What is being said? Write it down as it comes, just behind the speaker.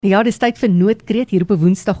Ja, dis tyd vir noodkreet hier op 'n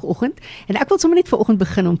Woensdagoggend en ek wil sommer net vanoggend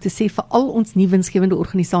begin om te sê vir al ons nie winsgewende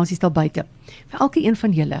organisasies daar buite, vir elke een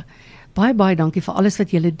van julle, baie dankie vir alles wat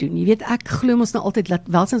julle doen. Jy weet, ek glo mos nou altyd dat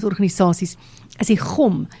welsynsorganisasies is die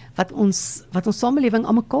gom wat ons samelewing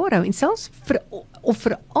aan mekaar hou en selfs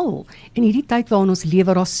veral in hierdie tyd waarin ons lewe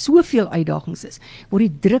waar daar soveel uitdagings is, word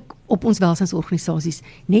die druk op ons welsynsorganisasies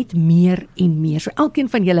net meer en meer. So elkeen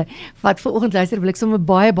van julle wat vanoggend luister, wil ek sommer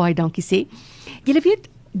baie dankie sê. Julle weet,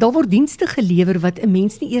 daar word dienste gelewer wat 'n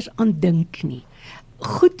mens nie eers aan dink nie.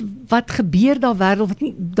 Goed wat gebeur daar wêreld wat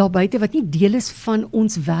nie daar buite wat nie deel is van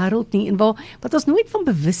ons wêreld nie en wat ons nooit van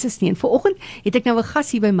bewus is nie. En vanoggend het ek nou 'n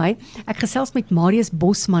gas hier by my. Ek gesels met Marius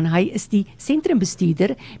Bosman. Hy is die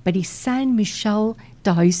sentrumbestuurder by die Michele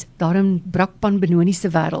Tehuis daar in Brakpan Benoni se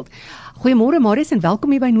wêreld. Goeiemôre Marius en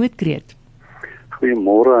welkom hier by Noodkreet.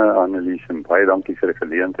 Goeiemôre Annelise en baie dankie vir die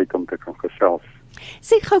geleentheid om te kan gesels.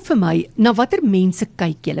 Sê gou vir my, na watter mense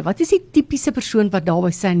kyk julle? Wat is die tipiese persoon wat daar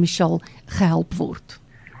by Michele gehelp word?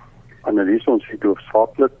 Annelise, ons het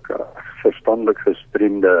hoofsaaklik verstandelik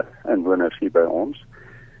gestremde inwoners hier by ons,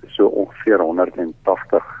 so ongeveer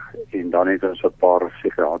 180 en dan het ons 'n paar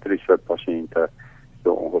psigiatriese pasiënte,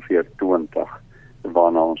 so ongeveer 20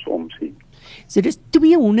 waarna ons omsien. So dis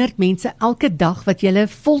 200 mense elke dag wat julle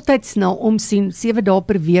voltyds na omsien, 7 dae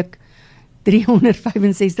per week,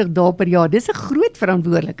 365 dae per jaar. Dis 'n groot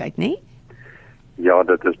verantwoordelikheid, né? Ja,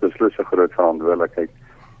 dit is beslis 'n groot verantwoordelikheid.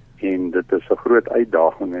 En dit is 'n groot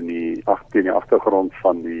uitdaging in die agtergrond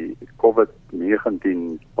van die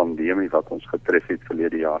COVID-19 pandemie wat ons getref het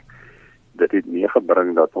verlede jaar. Dit het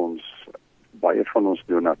meegebring dat ons baie van ons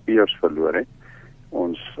donateurs verloor het.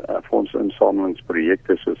 Ons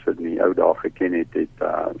fondsinsamelingsprojekte soos dit in die ou dae geken het,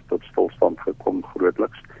 tot stilstand gekom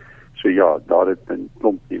grootliks. So ja, daar het 'n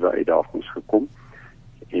klomp nuwe uitdagings gekom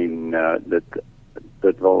en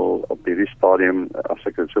dit wil op hierdie stadium, as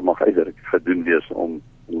ek dit so mag uitdruk, gedoen wees om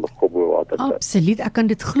kop bo water te. Absoluut, ek kan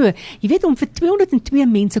dit glo. Jy weet, om vir 202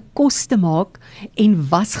 mense kos te maak en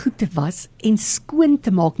wasgoed te was en skoon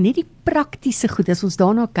te maak, net die praktiese goed as ons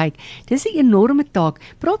daarna kyk, dis 'n enorme taak.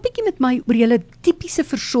 Praat bietjie met my oor julle tipiese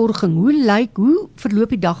versorging. Hoe verloop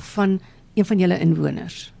die dag van een van julle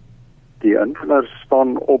inwoners? Die inwoners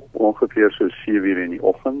staan op ongeveer so 7 uur in die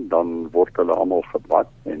oggend, dan word hulle almal gebad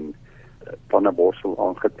en tandeborsel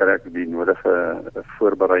aangetrek, die nodige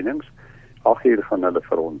voorbereidings. 8 uur gaan hulle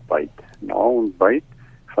vir ontbyt. Na ontbyt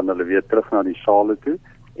gaan hulle weer terug na die sale toe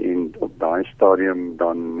en op daai stadium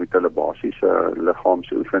dan moet hulle basiese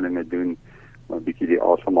liggaamsoefeninge doen, om 'n bietjie die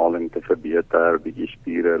asemhaling te verbeter, bietjie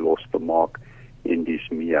spiere los te maak en dis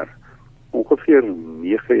meer. Ongeveer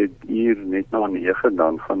 9 uur, net na 9,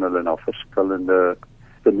 dan gaan hulle na verskillende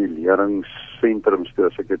stimuleringssentrums toe,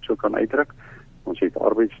 as ek dit so kan uitdruk. Ons het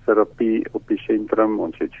arbeidsterapie op die sentrum,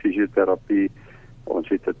 ons het fisioterapie, ons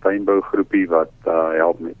het 'n tuinbougroepie wat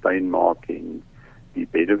help met tuin maak en die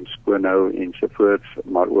bedding skoon hou ensovoorts,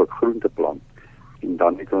 maar ook groenteplant. En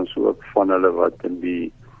dan het ons ook van hulle wat in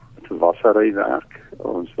die wassery werk.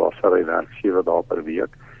 Ons wassery werk 7 dae per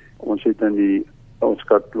week. Ons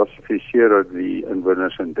kan klassifiseer die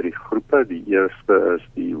inwoners in 3 groepe. Die eerste is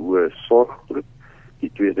die hoë sorggroep,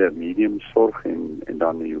 die tweede medium sorg en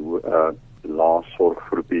dan die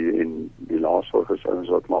laagsorggroepie, en die laagsorg is ouens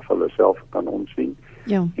wat maar vir hulle self kan omsien.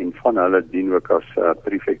 Ja. En van hulle dien ook as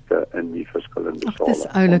prefekte in die verskillende sale. Dis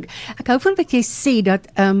oulik. Ek hou van wat jy sê dat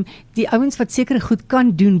die ouens wat sekere goed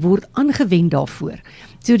kan doen word aangewend daarvoor.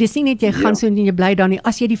 So dis nie net jy gaan so en jy bly daar nie.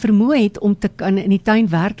 As jy die vermoë het om te kan in die tuin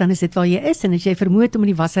werk, dan is dit waar jy is, en as jy vermoë het om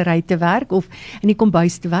in die wassery te werk of in die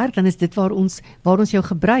kombuis te werk, dan is dit waar ons jou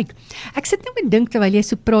gebruik. Ek sit nou en dink terwyl jy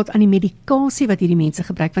so praat aan die medikasie wat hierdie mense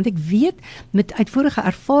gebruik, want ek weet met uitvorige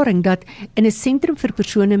ervaring dat in 'n sentrum vir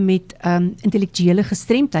persone met intellektuele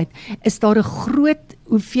gestremdheid is daar 'n groot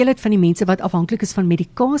hoeveelheid van die mense wat afhanklik is van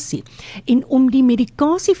medikasie. En om die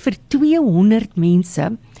medikasie vir 200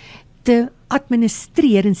 mense te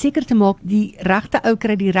administreer en seker te maak die regte ou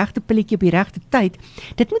kry die regte pilletjie op die regte tyd,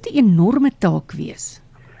 dit moet 'n enorme taak wees.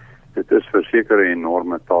 Dit is verseker 'n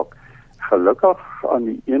enorme taak. Gelukkig aan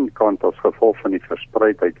die een kant as gevolg van die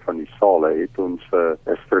verspreidheid van die sale het ons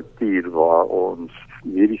 'n struktuur waar ons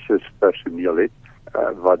mediese personeel het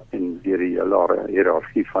wat in die hele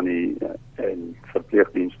hiërargie van die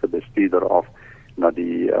verpleegdienste bestuurder af na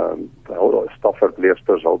die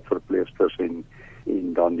stafverpleegsters, hulpverpleegsters en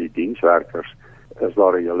dan die dienswerkers, is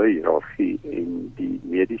daar 'n hele hiërargie en die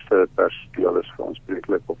mediese personeel is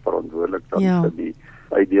aanspreeklik of verantwoordelik dan vir die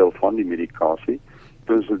uitdeel van die medikasie.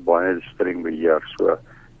 Dit is baie streng beheer, so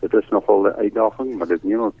dit is nogal 'n uitdaging, maar dit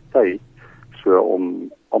neem ook tyd, so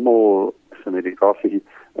om almal se medikasie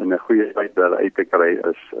in 'n goeie tyd hulle uit te kry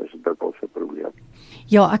is dikwels 'n probleem.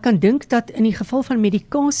 Ja, ek kan dink dat in die geval van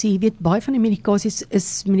medikasie, jy weet baie van die medikasies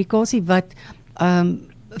is medikasie wat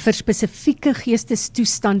vir spesifieke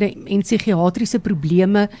geestestoestande en psigiatriese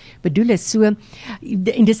probleme bedoel is. So, en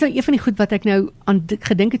dis nou een van die goed wat ek nou aan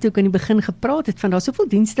gedink het toe ek in die begin gepraat het, van daar soveel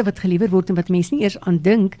dienste wat gelewer word en wat mense nie eers aan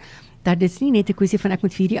dink, dat dit nie net 'n kwessie van ek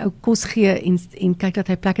moet vir hierdie ou kos gee en kyk dat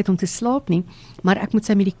hy plek het om te slaap nie, maar ek moet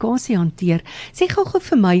sy medikasie hanteer. Sê gou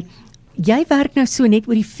vir my, jy werk nou so net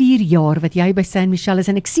oor die 4 jaar wat jy by St. Michele is,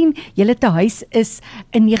 en ek sien Michele Tehuis is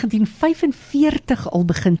in 1945 al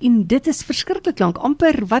begin, en dit is verskriklik lank,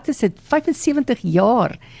 amper, wat is dit, 75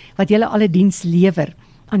 jaar, wat julle al 'n diens lewer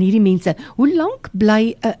aan hierdie mense. Hoe lank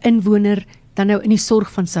bly 'n inwoner dan nou in die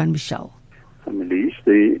sorg van St. Michele? Annelise,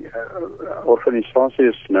 die organisasie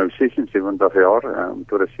is nou 76 jaar, om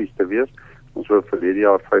presies te wees. Ons wil verlede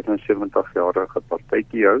jaar 75 jarige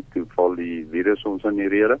partytjie hou, toe val die virus ons in die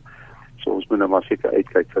rede. So ons moet nou maar seker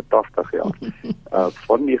uitkyk vir 80 jaar.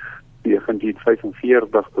 Van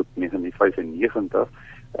 1945 tot 1995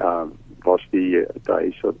 was die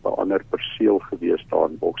huis op 'n ander perseel gewees daar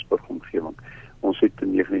in Boksburg omgewing. Ons het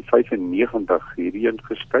in 1995 hierheen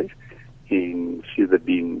geskuif en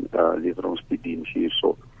sedertdien lewer ons die diens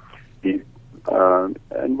hierso. Die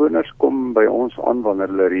inwoners kom by ons aan wanneer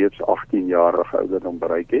hulle reeds 18 jarige ouderdom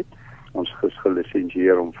bereik het. Ons is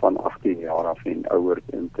gelisensieer om van 18 jaar af en ouer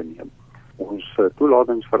in te neem. Ons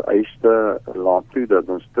toelatingsvereiste laat toe dat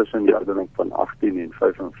ons tussen die ouderdom van 18 en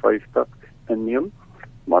 55 inneem,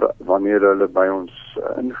 maar wanneer hulle by ons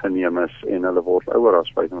ingeneem is en hulle word ouer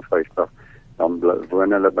as 55, dan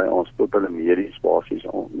woon hulle by ons tot hulle medies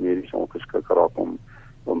ongeskik raak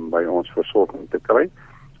om by ons versorging te kry.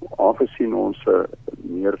 Aangesien ons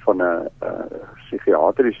meer van 'n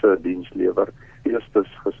psigiatriese diens lewer, eerstes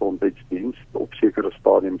gesondheidsdiens, op sekere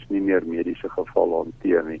stadiums nie meer mediese gevalle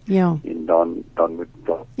hanteer nie. Ja. En dan moet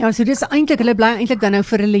dat. Ja, so dis eintlik, hulle bly eintlik dan nou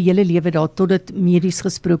vir hulle hele lewe daar, totdat medies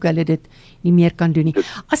gesproke hulle dit nie meer kan doen nie.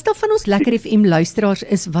 As daar van ons Lekker FM luisteraars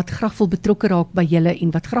is wat graag wil betrokke raak by julle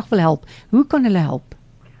en wat graag wil help, hoe kan hulle help?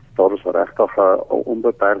 Daar is regtig 'n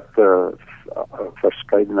onbeperkte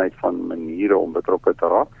verskeidenheid van maniere om betrokke te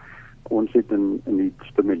raak. Ons het in die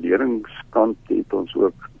stimuleringskant het ons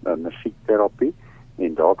ook musiekterapie,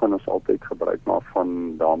 en daar kan ons altyd gebruik maak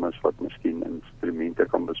van dames wat miskien instrumente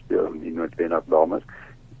kan bespeel, nie noodwendig dames,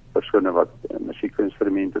 persone wat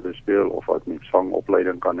musiekinstrumente bespeel of wat met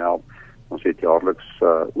sangopleiding kan help. Ons het jaarliks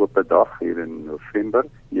oop dag hier in November,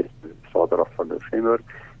 Saterdag van November,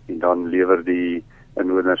 en dan lewer die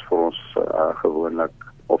inwoners vir ons gewoonlik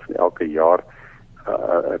of elke jaar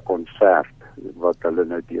 'n konsert wat hulle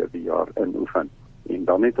nou deur die jaar inoefen. En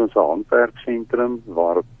dan het ons 'n handwerksentrum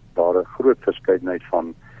waar daar 'n groot verskeidenheid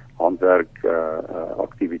van handwerk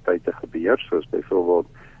aktiwiteite gebeur, soos byvoorbeeld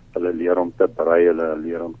hulle leer om te brei, hulle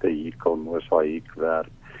leer om te hekel, mosaïekwerk,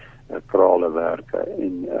 kralewerke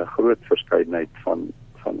en 'n groot verskeidenheid van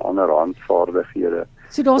ander handvaardighede.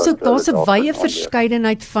 So daar's 'n wye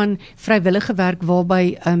verskeidenheid van vrywillige werk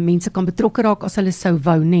waarby mense kan betrokke raak as hulle sou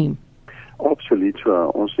wou, nee. Absoluut so.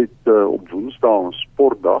 Ons het op Woensdae ons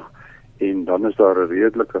sportdag, en dan is daar 'n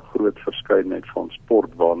redelike groot verskeidenheid van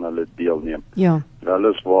sport waarna hulle deelneem. Ja.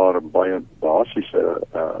 Weliswaar baie basiese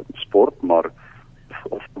sport, maar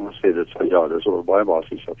of ons sê dit so, ja, dis op 'n baie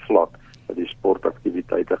basiese vlak dat die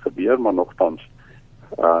sportaktiwiteite gebeur, maar nogtans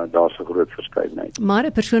daar's 'n groot verskeidenheid. Maar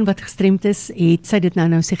 'n persoon wat gestremd is, het sy dit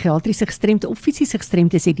nou psigiatriese gestremd of fisiese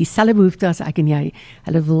gestremd is, het dieselfde behoefte as ek en jy.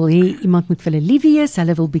 Hulle wil hê iemand moet vir hulle lief wees,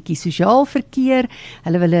 hulle wil bietjie sosiaal verkeer,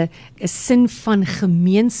 hulle wil 'n sin van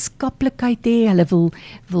gemeenskaplikheid hê, hulle wil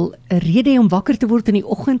 'n rede hê om wakker te word in die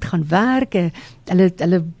oggend, gaan werk,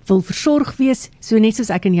 hulle wil versorg wees, so net soos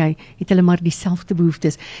ek en jy, het hulle maar dieselfde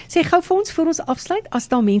behoeftes. Sê gou vir ons voor ons afsluit, as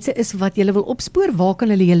daar mense is wat julle wil opspoor, waar kan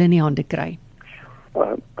hulle julle in die hande kry?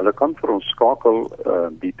 Hulle kan vir ons skakel,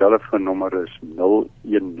 die telefoonnommer is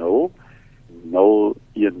 010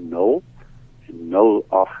 010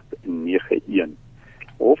 0891,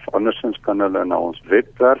 of andersins kan hulle na ons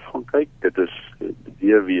webwerf gaan kyk, dit is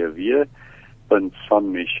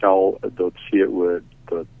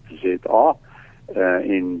www.sanmichele.co.za,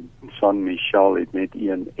 en St. Michele het met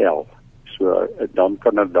 1 L. So dan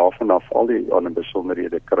kan hulle daarvan af al die ander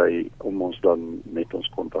besonderhede kry om ons dan met ons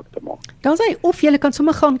kontak te maak. Dan sê of jy kan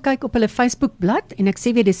sommer gaan kyk op hulle Facebook bladsy, en ek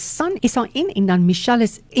sê weer dis San SAN en dan Michele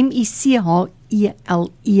is MECHELE.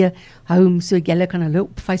 Home, so julle kan hulle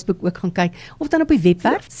op Facebook ook gaan kyk, of dan op die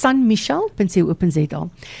webwerf sanmichel.co.za.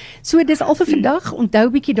 So dis al vir vandag. Onthou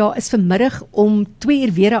bietjie, daar is vanmiddag om 2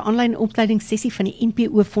 uur weer 'n aanlyn opleidingssessie van die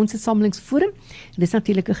NPO Fondsinsamelingsforum. Dis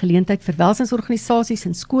natuurlik 'n geleentheid vir welsynsorganisasies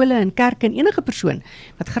en skole en kerke en enige persoon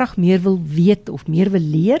wat graag meer wil weet of meer wil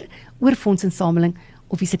leer oor fondsinsameling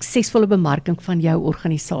of die suksesvolle bemarking van jou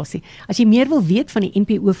organisasie. As jy meer wil weet van die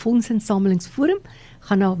NPO Fondsinsamelingsforum,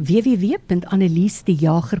 gaan na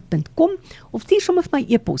www.annelisedejager.com of stuur sommer vir my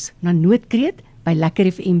e-pos na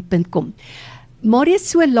noodkreet@lekkerfm.com. Marius,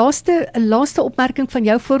 so 'n laaste opmerking van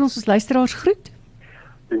jou voor ons luisteraars groet?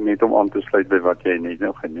 Net om aan te sluit by wat jy net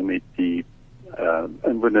nou genoem het, die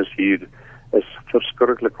inwoners hier is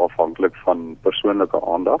verskriklik afhanklik van persoonlike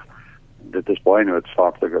aandag. Dit is baie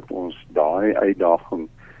noodsaaklik dat ons daai uitdaging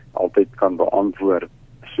altyd kan beantwoord.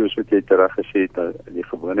 Soos wat jy tereg gesê het, die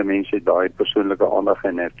gewone mense het daai persoonlike aandag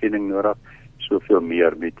en erkenning nodig, soveel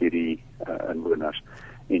meer met hierdie inwoners.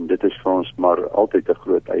 En dit is vir ons maar altyd 'n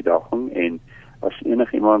groot uitdaging, en as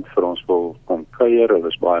enigiemand vir ons wil kom kuier, hulle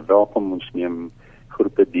is baie welkom. Ons neem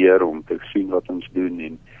groepe deur om te sien wat ons doen,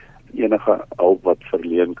 en enige hulp wat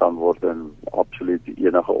verleen kan word in absoluut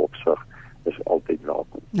enige opsig is altyd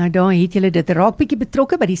welkom. Nou daar het julle dit raak bietjie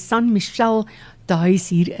betrokke by die Michele Tehuis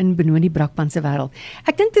hier in Benoni Brakpan se wêreld.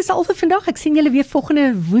 Ek dink dis al vir vandag. Ek sien julle weer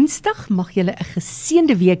volgende Woensdag. Mag julle 'n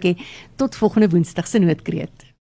geseënde week hê. Tot volgende Woensdag se Noodkreet.